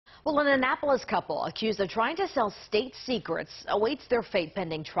Well, an Annapolis couple accused of trying to sell state secrets awaits their fate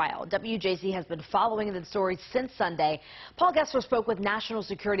pending trial. WJZ has been following the story since Sunday. Paul Gessler spoke with national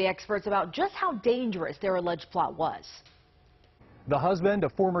security experts about just how dangerous their alleged plot was. The husband, a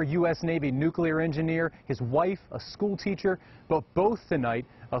former U.S. Navy nuclear engineer, his wife, a school teacher, but both tonight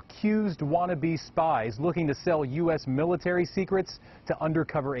accused wannabe spies looking to sell U.S. military secrets to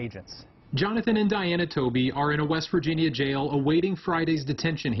undercover agents. Jonathan and Diana Toby are in a West Virginia jail awaiting Friday's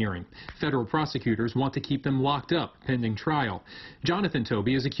detention hearing. Federal prosecutors want to keep them locked up pending trial. Jonathan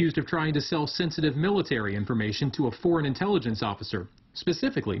Toby is accused of trying to sell sensitive military information to a foreign intelligence officer.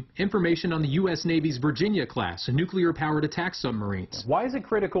 Specifically, information on the U.S. Navy's Virginia-class nuclear-powered attack submarines. Why is it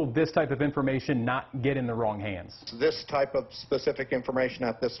critical this type of information not get in the wrong hands? This type of specific information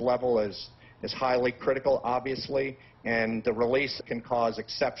at this level is highly critical, obviously, and the release can cause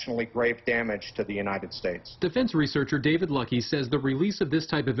exceptionally grave damage to the United States. Defense researcher David Luckey says the release of this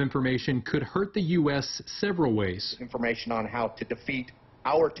type of information could hurt the U.S. several ways. Information on how to defeat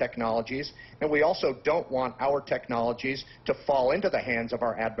our technologies, and we also don't want our technologies to fall into the hands of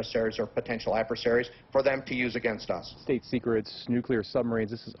our adversaries or potential adversaries for them to use against us. State secrets, nuclear submarines,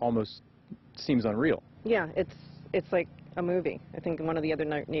 this is almost seems unreal. Yeah, it's like a movie. I think one of the other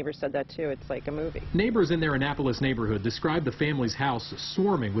neighbors said that too. It's like a movie. Neighbors in their Annapolis neighborhood described the family's house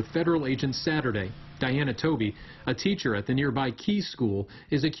swarming with federal agents Saturday. Diana Toby, a teacher at the nearby Key School,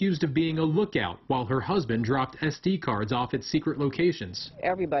 is accused of being a lookout while her husband dropped SD cards off at secret locations.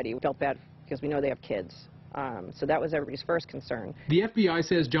 Everybody felt bad because we know they have kids. So that was everybody's first concern. The FBI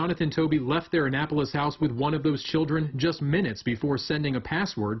says Jonathan Toby left their Annapolis house with one of those children just minutes before sending a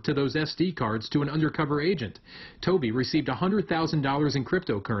password to those SD cards to an undercover agent. Toby received $100,000 in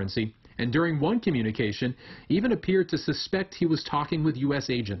cryptocurrency, and during one communication, even appeared to suspect he was talking with U.S.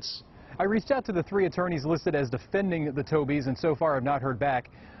 agents. I reached out to the three attorneys listed as defending the Tobys, and so far have not heard back.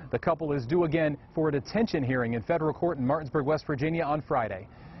 The couple is due again for a detention hearing in federal court in Martinsburg, West Virginia on Friday.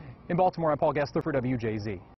 In Baltimore, I'm Paul Gessler for WJZ.